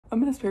I'm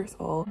Miss Paris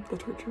Hall, the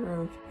torture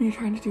of me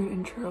trying to do an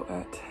intro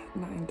at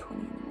 9:20 in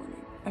the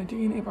morning. I'm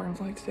doing a barn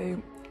vlog today.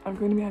 I'm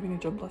going to be having a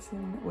jump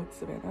lesson with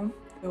Savannah.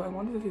 So I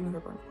wanted to do another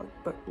barn vlog,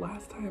 but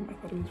last time I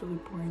thought it was really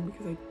boring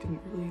because I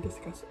didn't really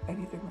discuss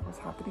anything that was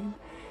happening.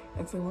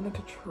 And so I wanted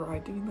to try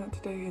doing that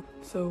today.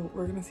 So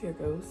we're gonna see how it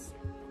goes.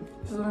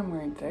 This is what I'm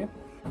wearing today.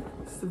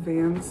 This is the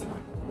Vans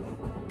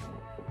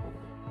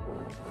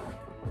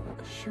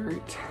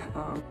shirt,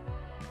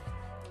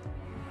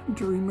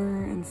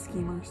 Dreamer and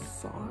Schemer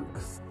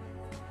socks.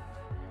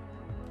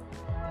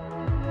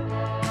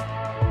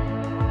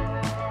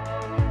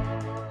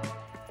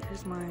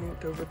 Here's my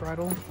Dover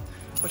bridle,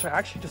 which I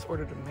actually just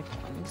ordered a Mick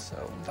one,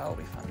 so that'll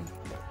be fun.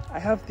 I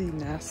have the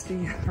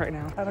nasty right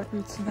now Haddock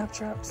Roots snap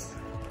traps.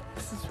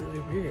 This is really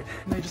weird.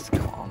 And they just go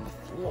on the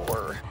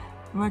floor.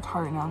 I'm in my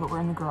car right now, but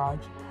we're in the garage.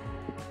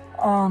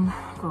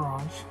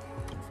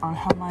 I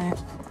have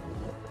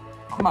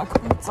my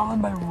cleats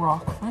on by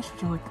Rockfish,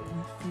 which are like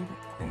my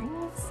favorite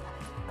things.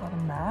 Got a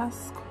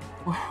mask.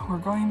 We're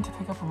going to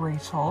pick up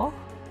Rachel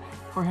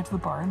before we head to the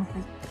barn.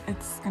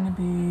 It's gonna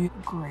be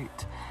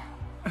great.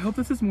 I hope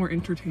this is more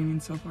entertaining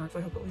so far.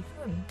 I hope it'll be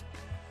fun.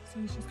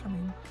 See, she's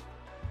coming.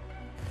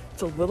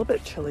 It's a little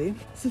bit chilly.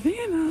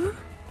 Savannah,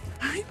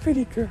 hi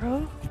pretty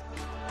girl.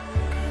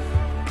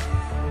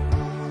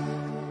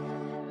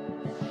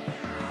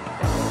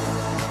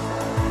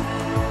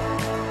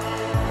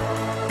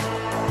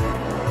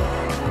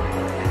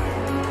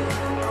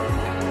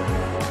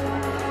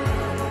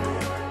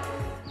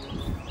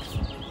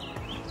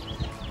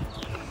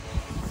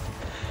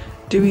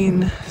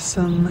 Doing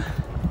some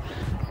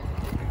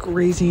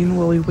grazing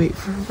while we wait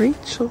for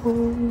Rachel.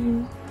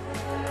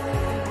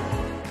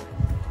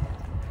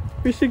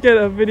 We should get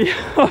a video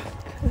of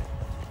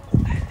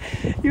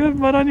this. You have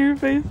mud on your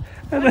face.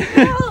 And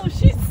no,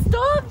 she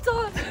stomped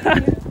on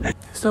me.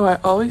 So I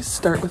always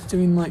start with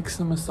doing like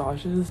some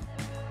massages.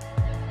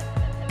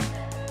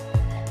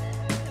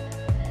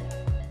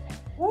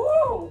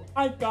 Woo!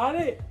 I got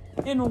it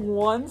in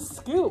one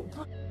scoop.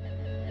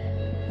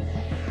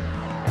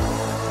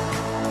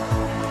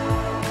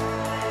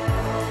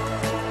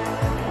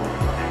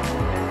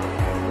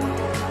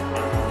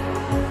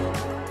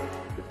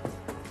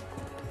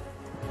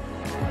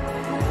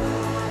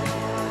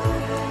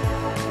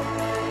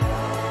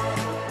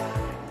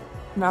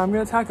 Now I'm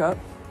gonna tack up.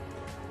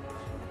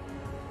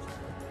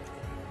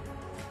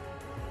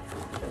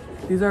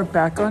 These are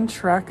Back on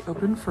Track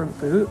open front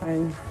boot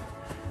and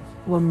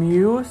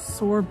Lemieux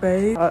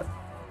Sorbet,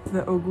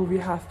 the Ogilvy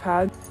half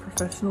pad,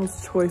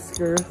 Professional's Choice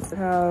girth. I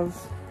have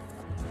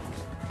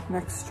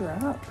neck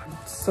strap,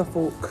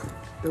 Suffolk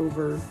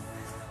Dover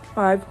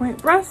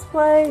 5-point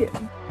breastplate.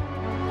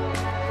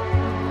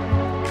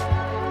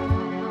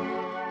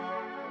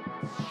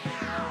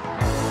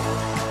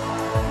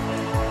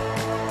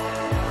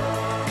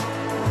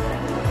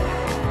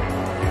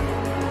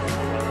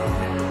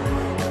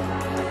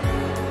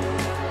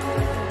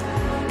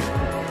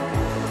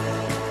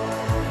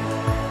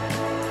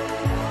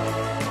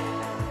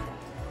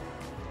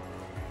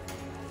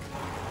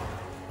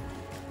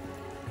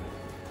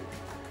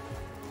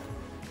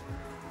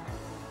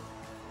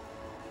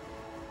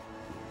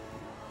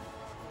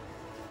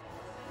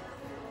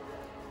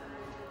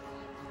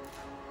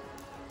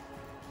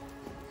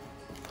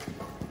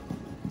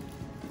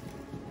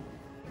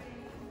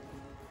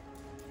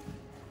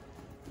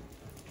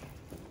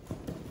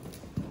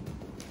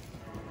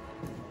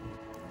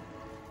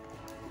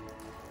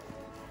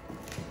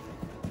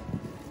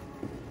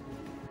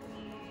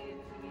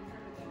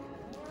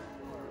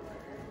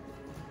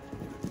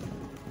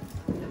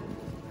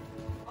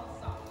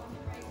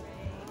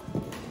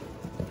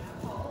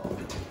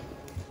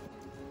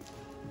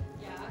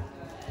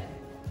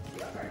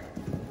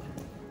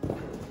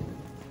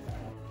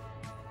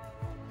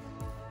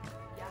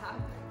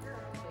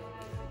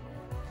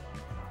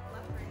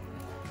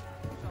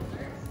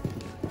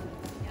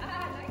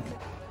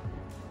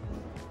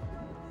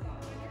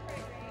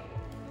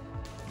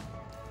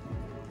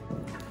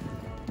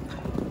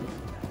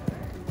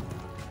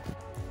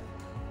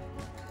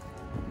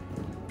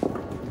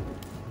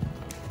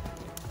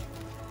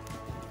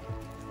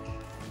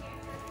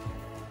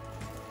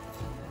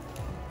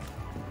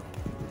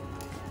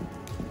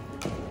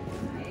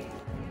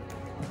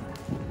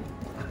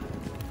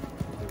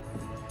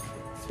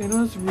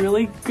 Savannah was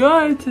really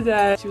good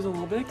today. She was a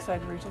little bit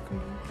excited. Rachel,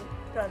 come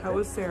in. How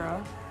was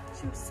Sarah?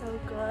 She was so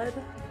good.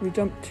 We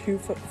jumped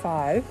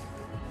 2'5",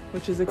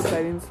 which is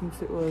exciting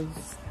since it was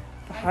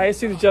the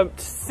highest we've jumped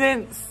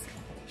since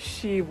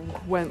she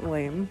went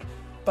lame.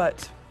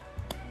 But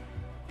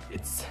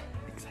it's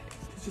exciting.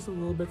 It's just a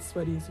little bit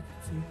sweaty, as you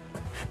can see,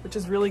 which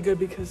is really good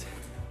because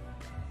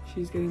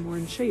she's getting more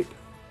in shape.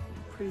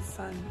 Pretty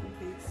sun on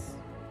my face.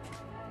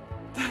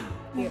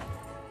 Yeah.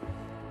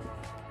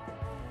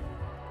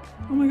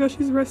 Oh my gosh,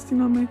 he's resting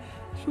on my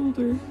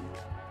shoulder.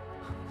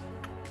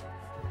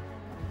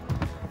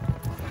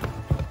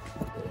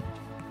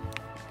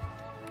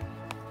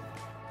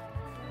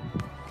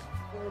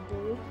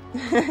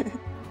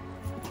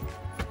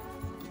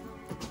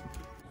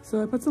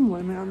 So I put some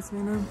Limit on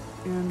Savannah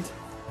and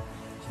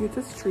she gets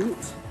this treat.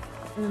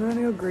 And I'm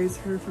gonna go graze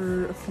her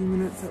for a few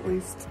minutes at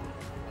least.